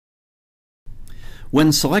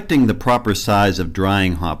When selecting the proper size of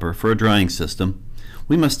drying hopper for a drying system,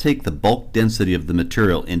 we must take the bulk density of the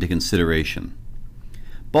material into consideration.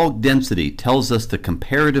 Bulk density tells us the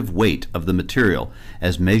comparative weight of the material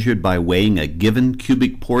as measured by weighing a given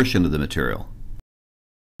cubic portion of the material.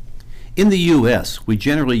 In the U.S., we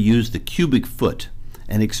generally use the cubic foot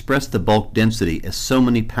and express the bulk density as so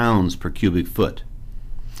many pounds per cubic foot.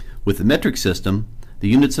 With the metric system, the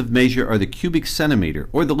units of measure are the cubic centimeter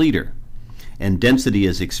or the liter, and density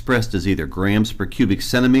is expressed as either grams per cubic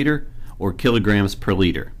centimeter or kilograms per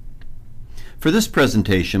liter. For this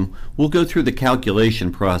presentation, we'll go through the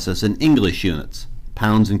calculation process in English units,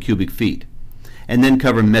 pounds and cubic feet, and then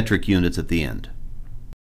cover metric units at the end.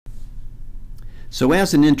 So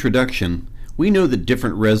as an introduction, we know that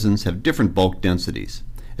different resins have different bulk densities,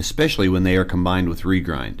 especially when they are combined with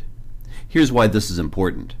regrind. Here's why this is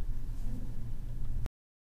important.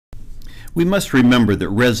 We must remember that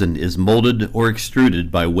resin is molded or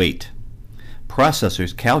extruded by weight.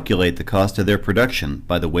 Processors calculate the cost of their production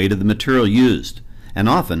by the weight of the material used, and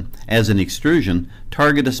often, as in extrusion,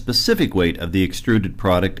 target a specific weight of the extruded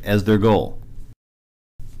product as their goal.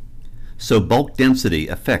 So bulk density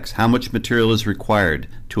affects how much material is required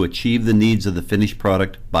to achieve the needs of the finished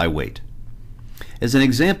product by weight. As an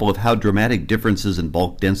example of how dramatic differences in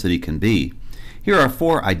bulk density can be, here are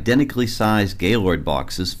 4 identically sized Gaylord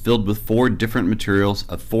boxes filled with 4 different materials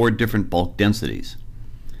of 4 different bulk densities.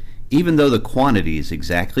 Even though the quantity is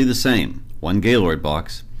exactly the same, one Gaylord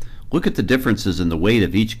box, look at the differences in the weight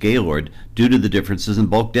of each Gaylord due to the differences in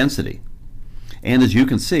bulk density. And as you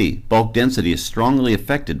can see, bulk density is strongly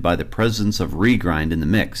affected by the presence of regrind in the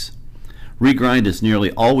mix. Regrind is nearly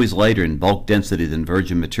always lighter in bulk density than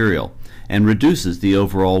virgin material and reduces the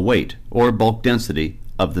overall weight, or bulk density,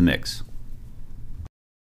 of the mix.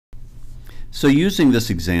 So using this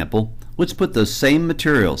example, let's put those same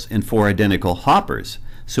materials in 4 identical hoppers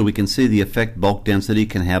so we can see the effect bulk density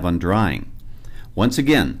can have on drying. Once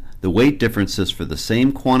again, the weight differences for the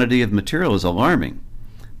same quantity of material is alarming,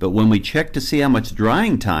 but when we check to see how much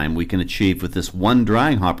drying time we can achieve with this one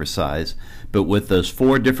drying hopper size, but with those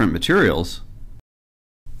 4 different materials,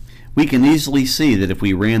 we can easily see that if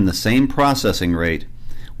we ran the same processing rate,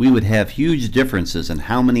 we would have huge differences in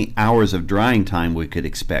how many hours of drying time we could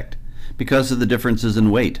expect because of the differences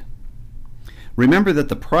in weight. Remember that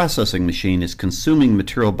the processing machine is consuming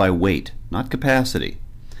material by weight, not capacity.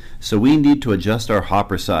 So we need to adjust our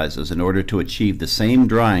hopper sizes in order to achieve the same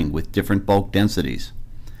drying with different bulk densities.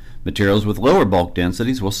 Materials with lower bulk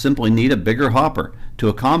densities will simply need a bigger hopper to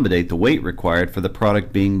accommodate the weight required for the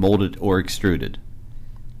product being molded or extruded.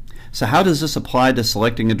 So how does this apply to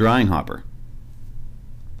selecting a drying hopper?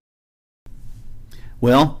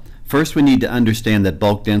 Well, first we need to understand that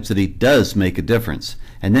bulk density does make a difference,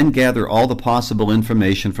 and then gather all the possible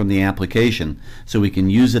information from the application so we can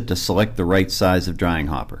use it to select the right size of drying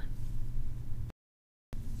hopper.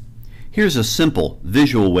 Here's a simple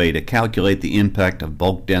visual way to calculate the impact of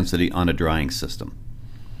bulk density on a drying system.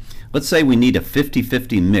 Let's say we need a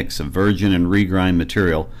 50-50 mix of virgin and regrind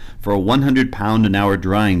material for a 100 pound an hour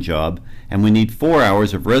drying job, and we need 4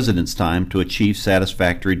 hours of residence time to achieve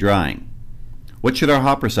satisfactory drying. What should our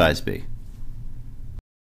hopper size be?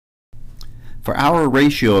 For our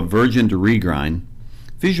ratio of virgin to regrind,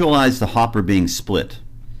 visualize the hopper being split,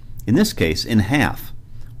 in this case in half,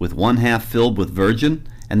 with one half filled with virgin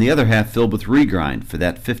and the other half filled with regrind for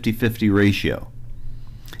that 50-50 ratio.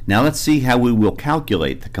 Now let's see how we will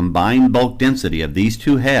calculate the combined bulk density of these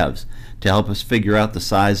 2 halves to help us figure out the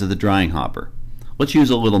size of the drying hopper. Let's use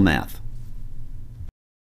a little math.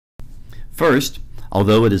 First,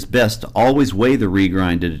 although it is best to always weigh the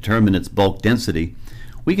regrind to determine its bulk density,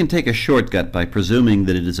 we can take a shortcut by presuming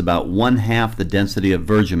that it is about 1/2 the density of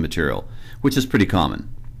virgin material, which is pretty common.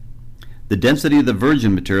 The density of the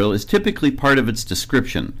virgin material is typically part of its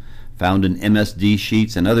description, found in MSD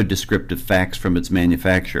sheets and other descriptive facts from its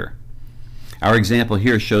manufacturer. Our example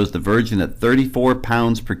here shows the virgin at 34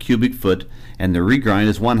 pounds per cubic foot, and the regrind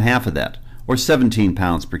is 1/2 of that, or 17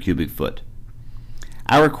 pounds per cubic foot.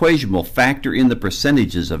 Our equation will factor in the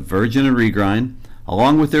percentages of virgin and regrind,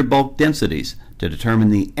 along with their bulk densities, to determine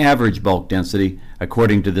the average bulk density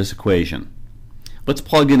according to this equation. Let's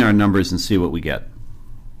plug in our numbers and see what we get.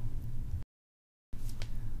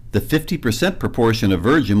 The 50% proportion of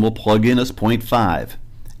virgin will plug in as 0.5,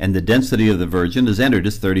 and the density of the virgin is entered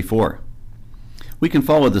as 34. We can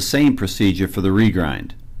follow the same procedure for the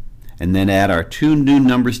regrind, and then add our 2 new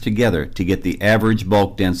numbers together to get the average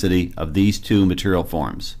bulk density of these 2 material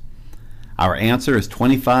forms. Our answer is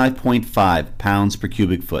 25.5 pounds per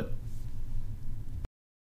cubic foot.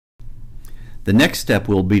 The next step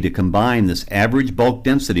will be to combine this average bulk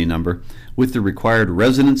density number with the required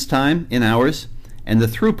residence time in hours and the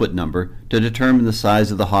throughput number to determine the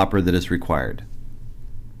size of the hopper that is required.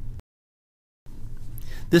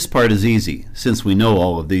 This part is easy since we know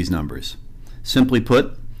all of these numbers. Simply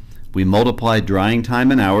put, we multiply drying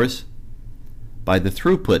time in hours by the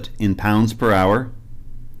throughput in pounds per hour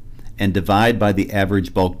and divide by the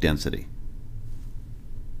average bulk density.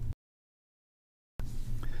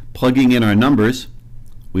 Plugging in our numbers,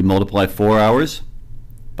 we multiply 4 hours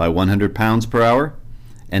by 100 pounds per hour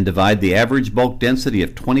and divide the average bulk density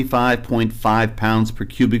of 25.5 pounds per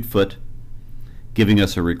cubic foot, giving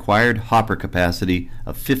us a required hopper capacity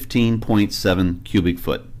of 15.7 cubic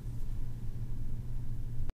foot.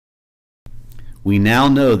 We now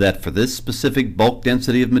know that for this specific bulk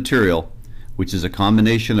density of material, which is a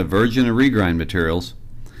combination of virgin and regrind materials,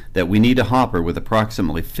 that we need a hopper with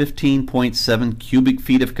approximately 15.7 cubic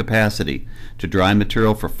feet of capacity to dry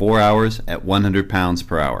material for 4 hours at 100 pounds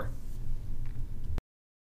per hour.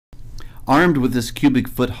 Armed with this cubic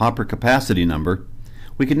foot hopper capacity number,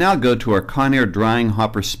 we can now go to our Conair drying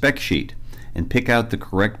hopper spec sheet and pick out the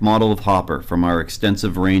correct model of hopper from our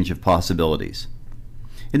extensive range of possibilities.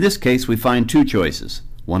 In this case, we find two choices,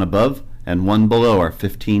 one above and one below our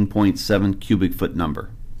 15.7 cubic foot number.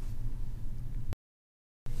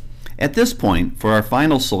 At this point, for our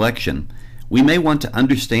final selection, we may want to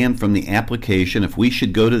understand from the application if we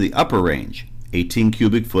should go to the upper range, 18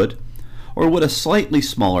 cubic foot, or would a slightly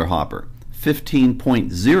smaller hopper,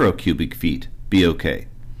 15.0 cubic feet, be okay.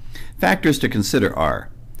 Factors to consider are: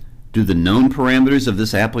 do the known parameters of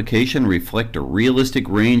this application reflect a realistic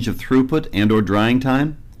range of throughput and/or drying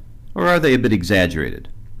time, or are they a bit exaggerated?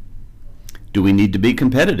 Do we need to be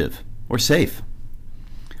competitive or safe?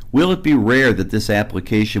 Will it be rare that this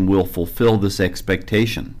application will fulfill this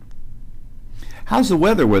expectation? How's the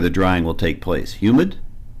weather where the drying will take place? Humid?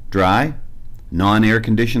 Dry? Non-air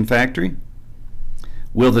conditioned factory?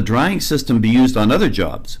 Will the drying system be used on other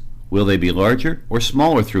jobs? Will they be larger or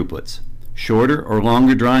smaller throughputs? Shorter or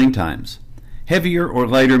longer drying times? Heavier or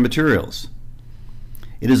lighter materials?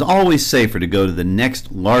 It is always safer to go to the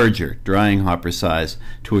next larger drying hopper size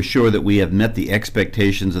to assure that we have met the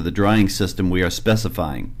expectations of the drying system we are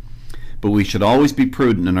specifying. But we should always be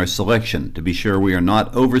prudent in our selection to be sure we are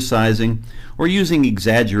not oversizing or using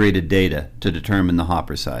exaggerated data to determine the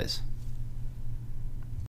hopper size.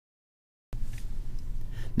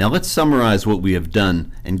 Now let's summarize what we have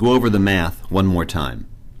done and go over the math one more time.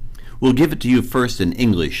 We'll give it to you first in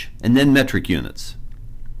English and then metric units.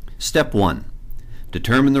 Step 1.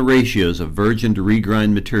 Determine the ratios of virgin to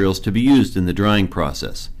regrind materials to be used in the drying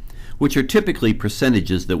process, which are typically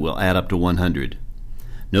percentages that will add up to 100.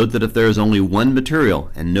 Note that if there is only one material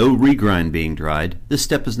and no regrind being dried, this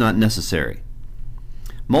step is not necessary.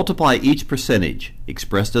 Multiply each percentage,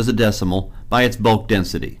 expressed as a decimal, by its bulk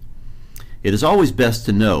density. It is always best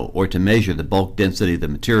to know or to measure the bulk density of the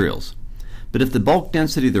materials, but if the bulk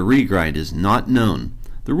density of the regrind is not known,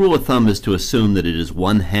 the rule of thumb is to assume that it is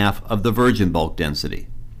 1/2 of the virgin bulk density.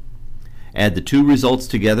 Add the two results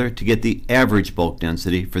together to get the average bulk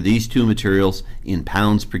density for these two materials in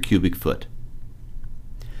pounds per cubic foot.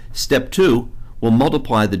 Step 2 will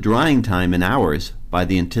multiply the drying time in hours by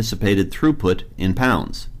the anticipated throughput in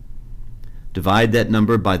pounds. Divide that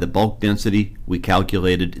number by the bulk density we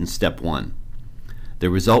calculated in step 1. The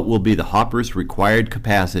result will be the hopper's required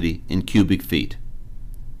capacity in cubic feet.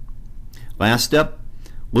 Last step,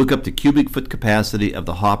 look up the cubic foot capacity of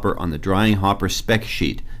the hopper on the drying hopper spec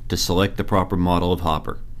sheet to select the proper model of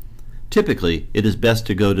hopper. Typically, it is best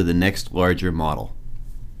to go to the next larger model.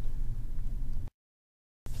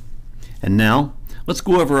 And now, let's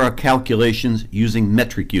go over our calculations using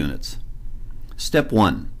metric units. Step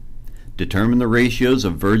 1. Determine the ratios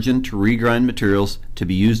of virgin to regrind materials to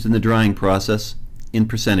be used in the drying process in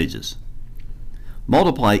percentages.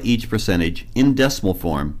 Multiply each percentage in decimal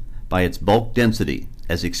form by its bulk density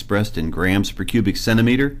as expressed in grams per cubic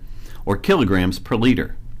centimeter or kilograms per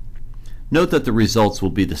liter. Note that the results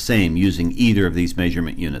will be the same using either of these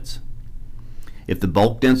measurement units. If the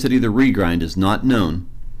bulk density of the regrind is not known,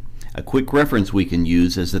 a quick reference we can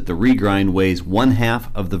use is that the regrind weighs 1/2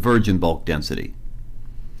 of the virgin bulk density.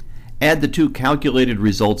 Add the two calculated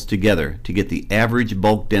results together to get the average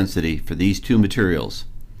bulk density for these two materials,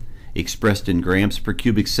 expressed in grams per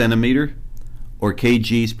cubic centimeter or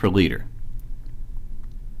kgs per liter.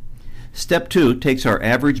 Step 2 takes our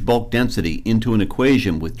average bulk density into an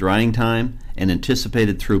equation with drying time and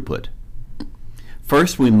anticipated throughput.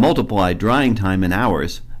 First, we multiply drying time in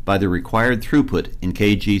hours by the required throughput in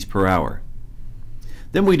kgs per hour.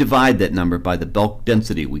 Then we divide that number by the bulk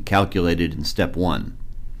density we calculated in step 1.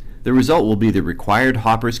 The result will be the required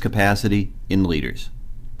hopper's capacity in liters.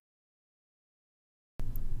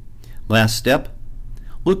 Last step,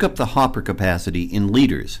 look up the hopper capacity in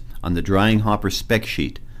liters on the drying hopper spec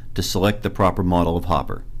sheet to select the proper model of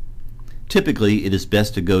hopper. Typically, it is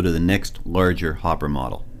best to go to the next larger hopper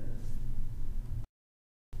model.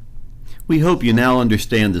 We hope you now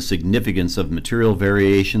understand the significance of material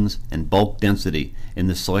variations and bulk density in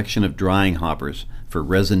the selection of drying hoppers for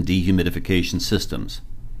resin dehumidification systems.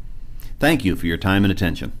 Thank you for your time and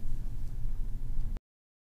attention.